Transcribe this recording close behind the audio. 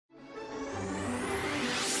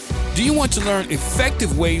Do you want to learn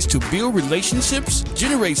effective ways to build relationships,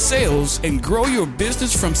 generate sales, and grow your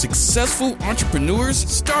business from successful entrepreneurs,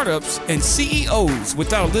 startups, and CEOs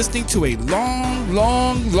without listening to a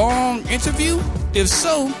long interview? If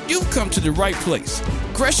so, you've come to the right place.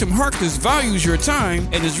 Gresham Harkless values your time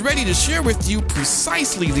and is ready to share with you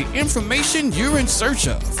precisely the information you're in search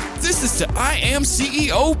of. This is the I Am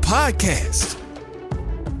CEO podcast.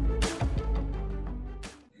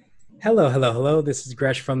 Hello. This is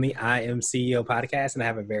Gresh from the I Am CEO podcast, and I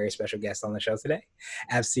have a very special guest on the show today.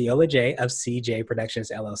 I have Ceola J of CJ Productions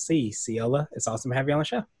LLC. Ceola, it's awesome to have you on the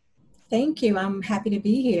show. Thank you. I'm happy to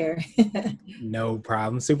be here. No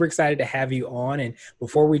problem. Super excited to have you on. And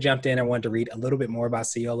before we jumped in, I wanted to read a little bit more about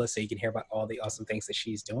Ceola so you can hear about all the awesome things that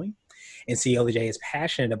she's doing. And Ceola J is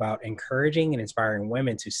passionate about encouraging and inspiring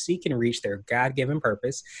women to seek and reach their God-given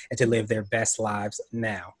purpose and to live their best lives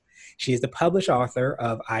now. She is the published author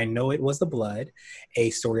of I Know It Was the Blood, A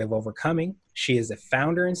Story of Overcoming. She is the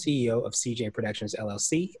founder and CEO of CJ Productions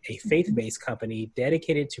LLC, a faith-based company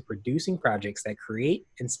dedicated to producing projects that create,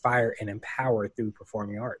 inspire, and empower through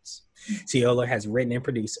performing arts. Ceola has written and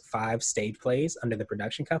produced 5 stage plays under the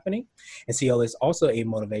production company. And Ceola is also a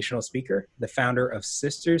motivational speaker, the founder of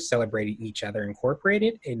Sisters Celebrating Each Other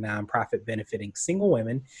Incorporated, a nonprofit benefiting single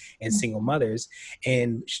women and single mothers.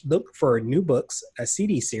 And look for new books, a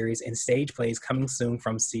CD series, and stage plays coming soon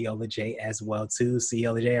from Ceola J as well too.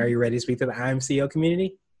 Ceola J, are you ready to speak to the I Am CEO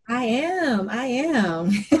community? I am.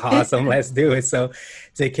 Awesome. Let's do it. So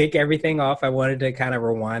to kick everything off, I wanted to kind of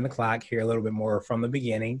rewind the clock, hear a little bit more from the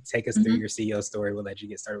beginning. Take us through your CEO story. We'll let you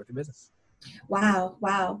get started with the business. Wow.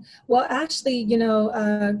 Well, actually,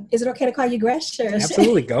 is it okay to call you Gresh?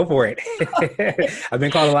 Absolutely. Go for it. I've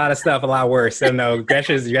been called a lot of stuff, a lot worse. So no, Gresh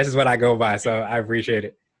is what I go by. So I appreciate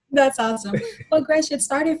it. That's awesome. Well, Gresh, it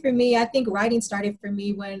started for me. I think writing started for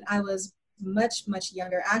me when I was much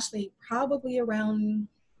younger, actually probably around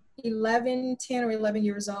 10 or 11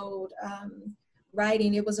 years old.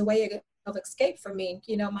 Writing, it was a way of escape for me.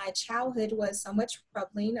 My childhood was somewhat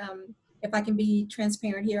troubling. If I can be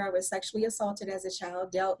transparent here, I was sexually assaulted as a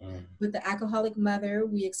child, dealt with the alcoholic mother.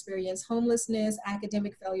 We experienced homelessness,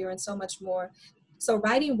 academic failure, and so much more. So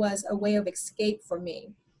writing was a way of escape for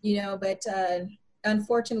me, but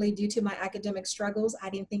unfortunately, due to my academic struggles, I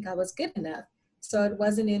didn't think I was good enough. So it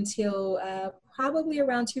wasn't until probably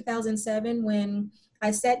around 2007 when I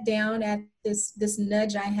sat down at this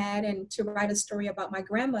nudge I had and to write a story about my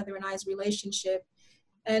grandmother and I's relationship.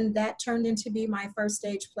 And that turned into be my first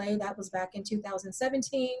stage play. That was back in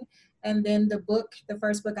 2017. And then the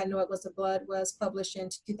first book, I Know It Was the Blood, was published in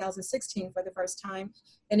 2016 for the first time.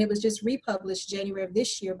 And it was just republished January of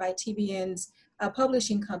this year by TBN's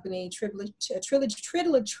publishing company, Trilogy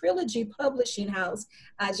Publishing House,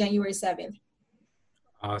 January 7th.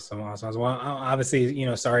 Awesome. Well,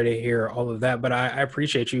 obviously, sorry to hear all of that, but I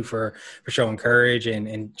appreciate you for showing courage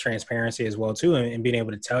and transparency as well too, and being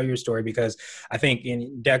able to tell your story, because I think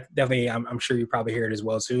definitely, I'm sure you probably hear it as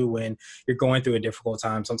well too, when you're going through a difficult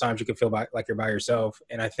time, sometimes you can feel like you're by yourself.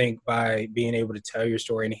 And I think by being able to tell your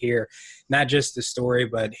story and hear not just the story,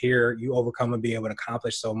 but hear you overcome and be able to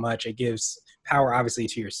accomplish so much, it gives power obviously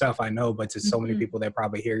to yourself, I know, but to so many people that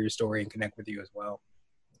probably hear your story and connect with you as well.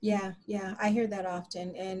 Yeah, I hear that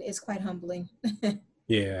often, and it's quite humbling.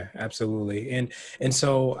 Yeah, absolutely. And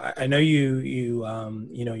so I know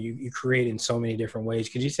you create in so many different ways.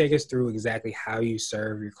 Could you take us through exactly how you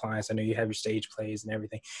serve your clients? I know you have your stage plays and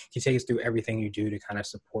everything. Can you take us through everything you do to kind of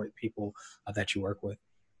support people that you work with?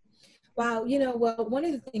 Wow. Well, one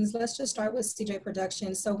of the things, let's just start with CJ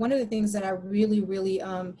Productions. So one of the things that I really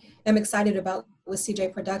am excited about with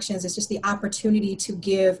CJ Productions is just the opportunity to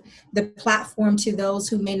give the platform to those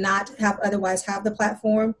who may not otherwise have the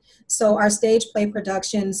platform. So our stage play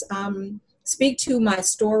productions speak to my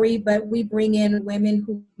story, but we bring in women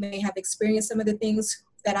who may have experienced some of the things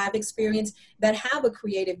that I've experienced, that have a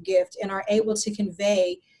creative gift and are able to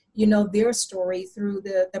convey, their story through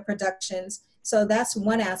the productions. So that's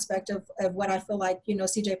one aspect of what I feel like,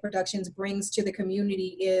 CJ Productions brings to the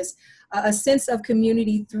community is a sense of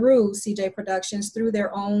community through CJ Productions, through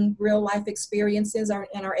their own real life experiences,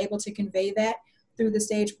 and are able to convey that through the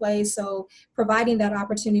stage plays. So providing that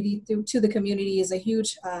opportunity to the community is a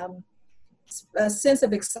huge a sense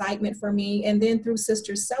of excitement for me. And then through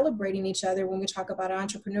Sisters Celebrating Each Other, when we talk about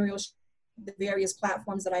entrepreneurial, the various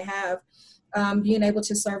platforms that I have, being able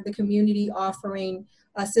to serve the community, offering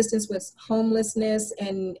assistance with homelessness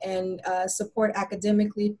and support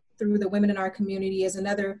academically through the women in our community is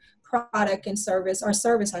another product and service, or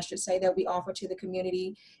service I should say, that we offer to the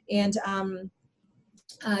community. And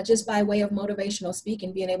just by way of motivational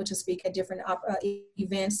speaking, being able to speak at different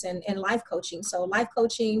events and life coaching. So life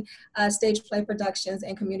coaching, stage play productions,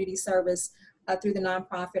 and community service through the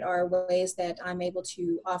nonprofit are ways that I'm able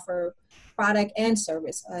to offer product and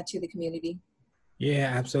service to the community.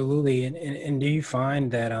 Yeah, absolutely. And do you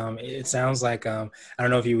find that it sounds like I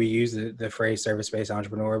don't know if you would use the phrase service-based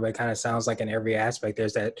entrepreneur, but it kind of sounds like in every aspect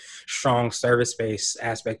there's that strong service-based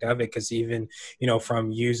aspect of it, because even,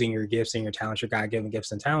 from using your gifts and your talents, your God-given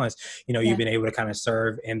gifts and talents, you've Yeah. been able to kind of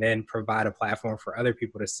serve and then provide a platform for other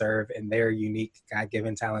people to serve in their unique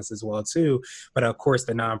God-given talents as well too. But of course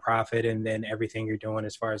the nonprofit and then everything you're doing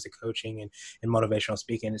as far as the coaching and motivational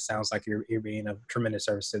speaking, it sounds like you're being of tremendous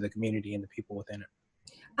service to the community and the people within it.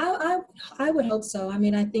 I would hope so. I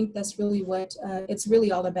mean, I think that's really what it's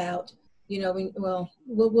really all about.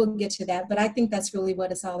 We'll get to that, but I think that's really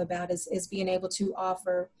what it's all about is being able to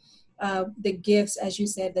offer the gifts, as you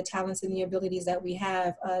said, the talents and the abilities that we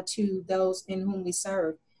have to those in whom we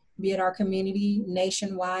serve, be it our community,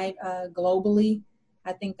 nationwide, globally.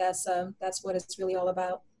 I think that's what it's really all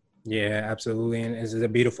about. Yeah, absolutely. And it's a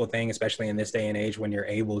beautiful thing, especially in this day and age when you're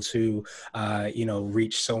able to,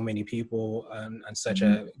 reach so many people on such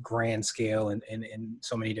Mhm. a grand scale and in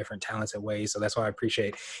so many different talented ways. So that's why I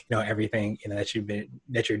appreciate, everything, that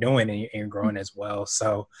you're doing and you're growing as well.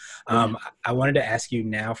 So Yeah. I wanted to ask you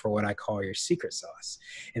now for what I call your secret sauce.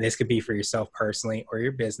 And this could be for yourself personally or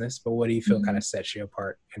your business, but what do you feel kind Mhm. of sets you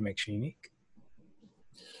apart and makes you unique?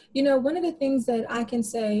 One of the things that I can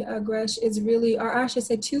say, Gresh, is really, or I should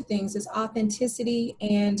say two things, is authenticity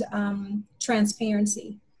and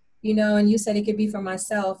transparency. And you said it could be for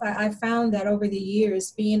myself. I found that over the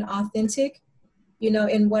years, being authentic,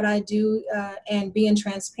 in what I do and being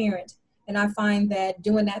transparent. And I find that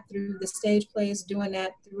doing that through the stage plays, doing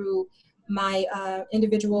that through my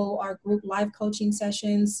individual or group life coaching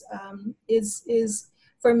sessions is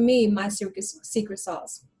for me my secret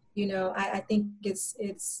sauce. I think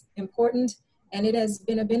it's important, and it has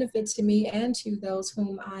been a benefit to me and to those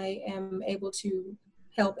whom I am able to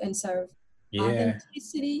help and serve. Yeah.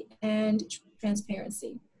 Authenticity and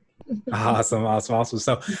transparency. Awesome, awesome, awesome.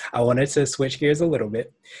 So I wanted to switch gears a little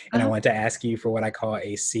bit and I Uh-huh. want to ask you for what I call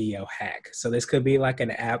a CEO hack. So this could be like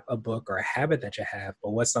an app, a book, or a habit that you have,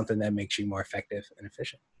 but what's something that makes you more effective and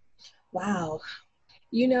efficient? Wow.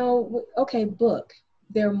 Okay, book.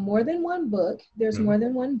 There are more than one book. There's Mhm, more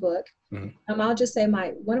than one book. mhm. I'll just say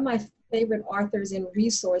one of my favorite authors and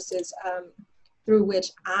resources through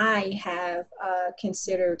which I have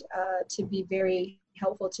considered to be very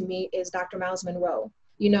helpful to me is Dr. Miles Monroe.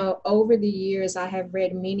 Over the years, I have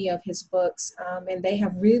read many of his books, and they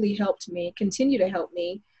have really helped me, continue to help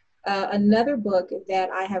me. Another book that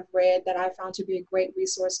I have read that I found to be a great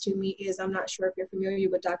resource to me is, I'm not sure if you're familiar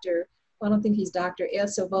with I don't think he's Dr. El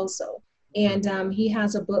Silvoso. And he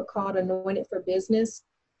has a book called Anointed for Business,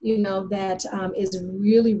 that is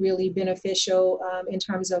really, really beneficial in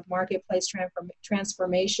terms of marketplace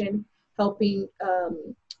transformation, helping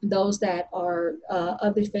those that are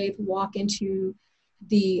of the faith walk into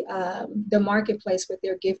the marketplace with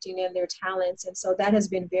their gifting and their talents. And so that has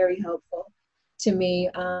been very helpful to me.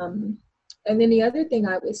 And then the other thing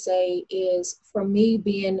I would say is, for me,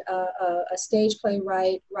 being a stage play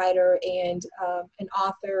writer and an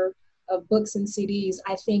author of books and CDs,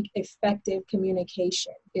 I think effective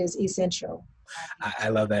communication is essential. I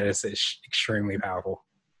love that. It's extremely powerful.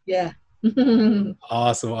 Yeah.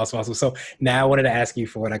 Awesome, awesome, awesome. So now I wanted to ask you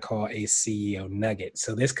for what I call a CEO nugget.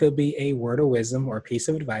 So this could be a word of wisdom or a piece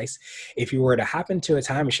of advice. If you were to hop into a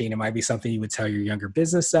time machine, it might be something you would tell your younger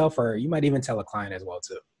business self, or you might even tell a client as well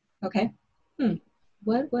too. Okay.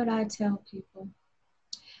 What would I tell people?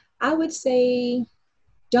 I would say,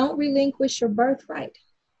 don't relinquish your birthright.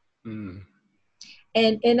 Mm.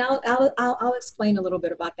 And I'll explain a little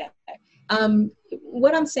bit about that.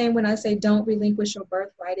 What I'm saying when I say don't relinquish your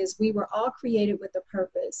birthright is, we were all created with a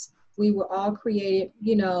purpose. We were all created,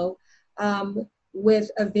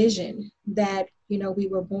 with a vision that, we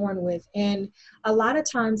were born with. And a lot of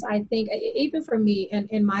times I think, even for me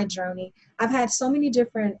in my journey, I've had so many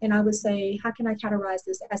different, and I would say, how can I categorize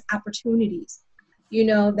this as opportunities,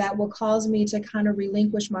 that will cause me to kind of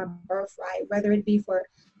relinquish my birthright, whether it be for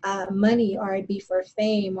money, or it be for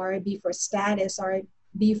fame, or it be for status, or it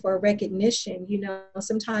be for recognition.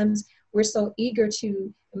 Sometimes we're so eager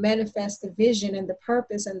to manifest the vision and the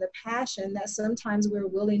purpose and the passion that sometimes we're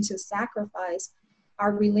willing to sacrifice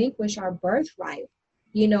or relinquish our birthright,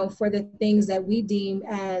 for the things that we deem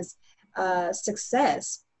as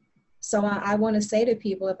success. So I want to say to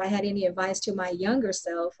people, if I had any advice to my younger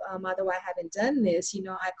self, although I haven't done this,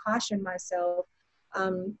 I caution myself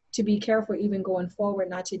to be careful even going forward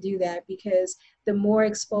not to do that, because the more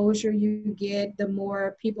exposure you get, the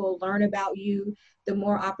more people learn about you, the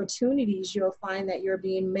more opportunities you'll find that you're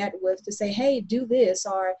being met with to say, hey, do this,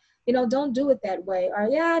 or, don't do it that way, or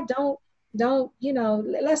yeah, don't,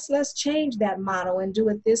 let's change that model and do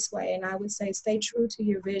it this way. And I would say stay true to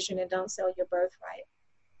your vision and don't sell your birthright.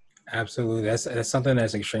 Absolutely. That's something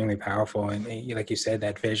that's extremely powerful. And like you said,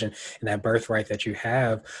 that vision and that birthright that you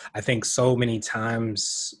have, I think so many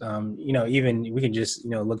times, even we can just,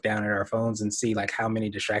 look down at our phones and see like how many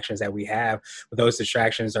distractions that we have. But those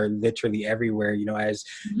distractions are literally everywhere, as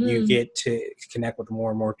you get to connect with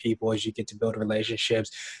more and more people, as you get to build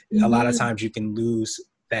relationships, a lot of times you can lose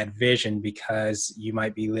that vision because you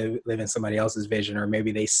might be living somebody else's vision, or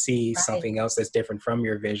maybe they see something else that's different from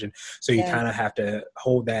your vision. So you kind of have to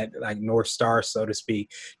hold that like North Star, so to speak,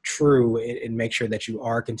 true, and make sure that you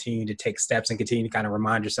are continuing to take steps and continue to kind of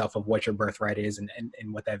remind yourself of what your birthright is and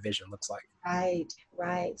what that vision looks like.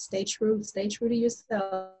 Right. Stay true to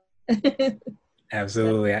yourself.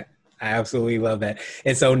 Absolutely. I absolutely love that.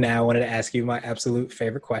 And so now I wanted to ask you my absolute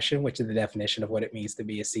favorite question, which is the definition of what it means to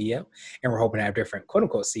be a CEO. And we're hoping to have different quote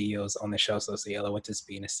unquote CEOs on the show. So Ciela, what does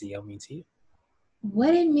being a CEO mean to you?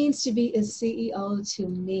 What it means to be a CEO to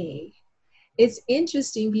me, it's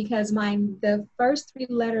interesting because the first three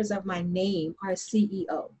letters of my name are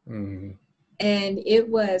CEO. Mm-hmm. And it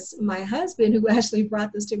was my husband who actually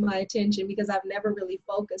brought this to my attention because I've never really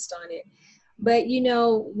focused on it. But,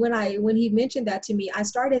 when he mentioned that to me, I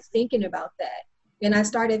started thinking about that. And I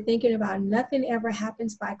started thinking about nothing ever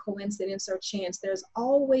happens by coincidence or chance. There's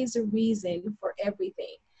always a reason for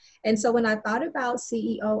everything. And so when I thought about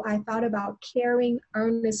CEO, I thought about caring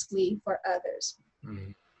earnestly for others.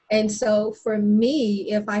 Mm-hmm. And so for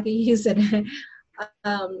me, if I could use it,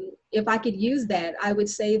 I would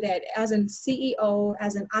say that as a CEO,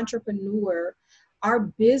 as an entrepreneur, our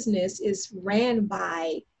business is ran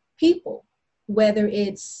by people. Whether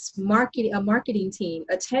it's a marketing team,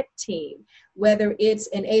 a tech team, whether it's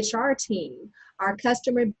an HR team, our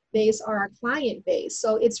customer base or our client base.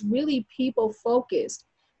 So it's really people focused.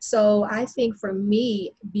 So I think for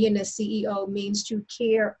me, being a CEO means to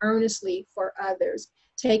care earnestly for others,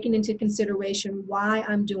 taking into consideration why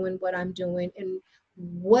I'm doing what I'm doing and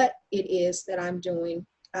what it is that I'm doing,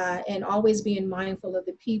 and always being mindful of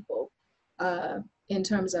the people in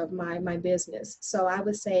terms of my business. So I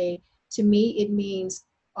would say, to me, it means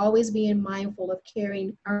always being mindful of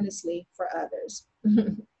caring earnestly for others.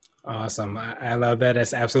 Awesome. I love that.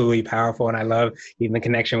 That's absolutely powerful. And I love even the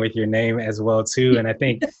connection with your name as well, too. And I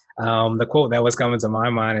think the quote that was coming to my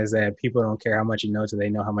mind is that people don't care how much you know till they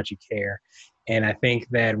know how much you care. And I think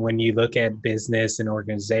that when you look at business and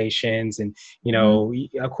organizations and,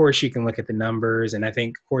 of course, you can look at the numbers. And I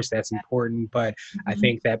think, of course, that's important. But I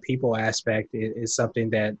think that people aspect is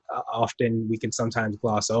something that often we can sometimes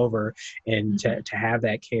gloss over. And to have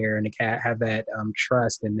that care and to have that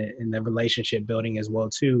trust and the relationship building as well,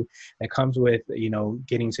 too, that comes with,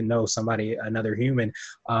 getting to know somebody, another human,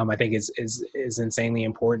 I think is insanely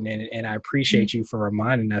important. And I appreciate you for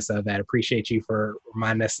reminding us of that. I appreciate you for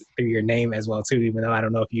reminding us through your name as well, too, even though I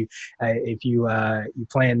don't know if you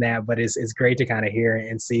planned that, but it's great to kind of hear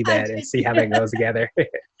and see that and see how that goes together.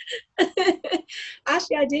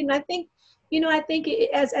 Actually, I didn't. I think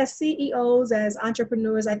as CEOs, as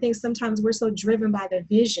entrepreneurs, I think sometimes we're so driven by the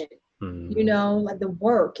vision, like the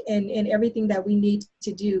work and everything that we need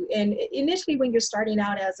to do. And initially, when you're starting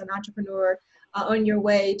out as an entrepreneur on your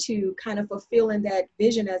way to kind of fulfilling that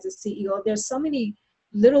vision as a CEO, there's so many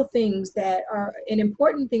little things that are and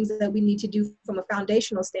important things that we need to do from a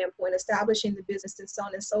foundational standpoint, establishing the business and so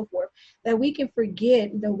on and so forth, that we can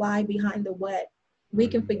forget the why behind the what. We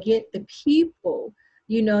can forget the people,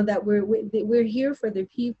 that we're here for the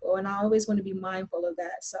people. And I always want to be mindful of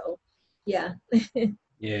that. So, yeah.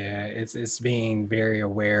 Yeah, it's being very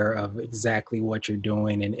aware of exactly what you're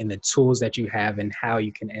doing and the tools that you have and how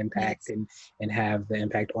you can impact and have the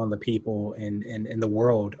impact on the people and the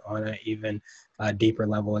world on an even deeper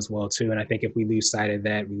level as well, too. And I think if we lose sight of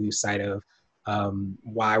that, we lose sight of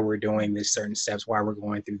why we're doing these certain steps, why we're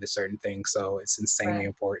going through the certain things. So it's insanely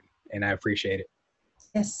important, and I appreciate it.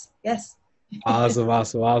 Yes.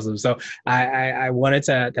 Awesome. So I wanted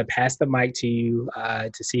to pass the mic to you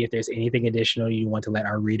to see if there's anything additional you want to let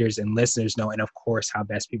our readers and listeners know, and of course, how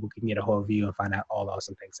best people can get a hold of you and find out all the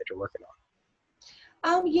awesome things that you're working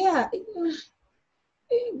on. Yeah.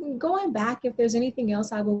 Going back, if there's anything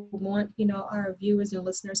else I would want, our viewers and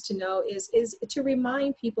listeners to know is to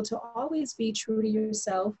remind people to always be true to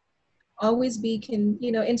yourself. Always be,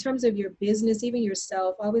 in terms of your business, even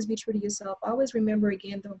yourself, always be true to yourself. Always remember,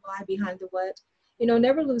 again, the why behind the what.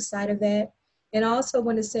 Never lose sight of that. And I also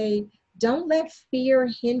want to say, don't let fear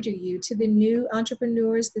hinder you. To the new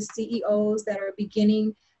entrepreneurs, the CEOs that are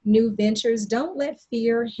beginning new ventures, don't let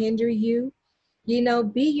fear hinder you. You know,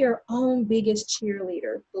 be your own biggest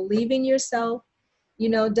cheerleader. Believe in yourself. You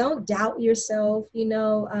know, don't doubt yourself, and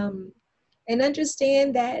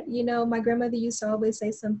understand that, my grandmother used to always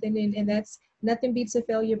say something, and that's nothing beats a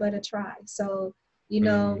failure but a try. So,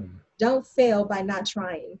 don't fail by not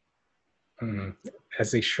trying.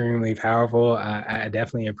 That's extremely powerful. I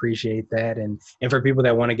definitely appreciate that. And for people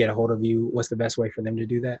that want to get a hold of you, what's the best way for them to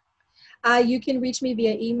do that? You can reach me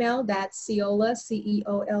via email. That's Ceola,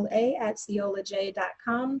 CEOLA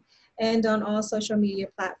 @ceolaj.com. And on all social media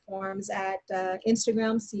platforms at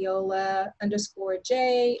Instagram, Ceola_J,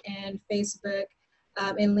 and Facebook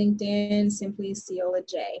and LinkedIn, simply Ceola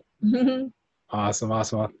J. Awesome.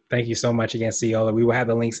 Thank you so much again, Ceola. We will have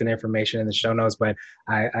the links and information in the show notes, but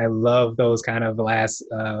I love those kind of last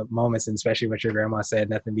moments, and especially what your grandma said,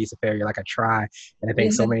 nothing beats a failure like a try. And I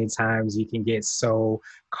think so many times you can get so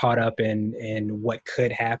caught up in what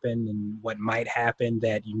could happen and what might happen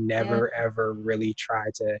that you never, ever really try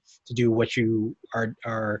to do what you are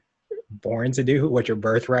born to do, what your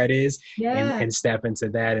birthright is, and step into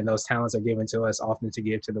that. And those talents are given to us often to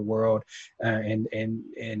give to the world. And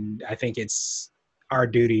I think it's our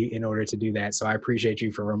duty in order to do that. So I appreciate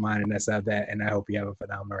you for reminding us of that. And I hope you have a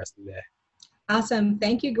phenomenal rest of the day. Awesome.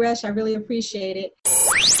 Thank you, Gresh. I really appreciate it.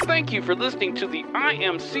 Thank you for listening to the I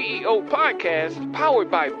Am CEO podcast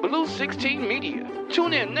powered by Blue 16 Media.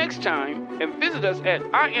 Tune in next time and visit us at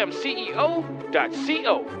imceo.co.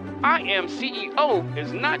 I Am CEO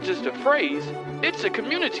is not just a phrase, it's a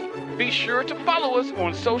community. Be sure to follow us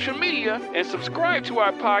on social media and subscribe to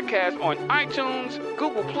our podcast on iTunes,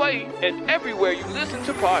 Google Play, and everywhere you listen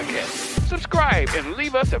to podcasts. Subscribe and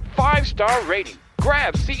leave us a 5-star rating.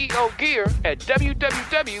 Grab CEO Gear at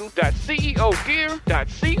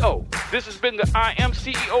www.ceogear.co. This has been the I Am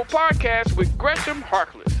CEO podcast with Gresham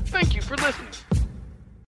Harkless. Thank you for listening.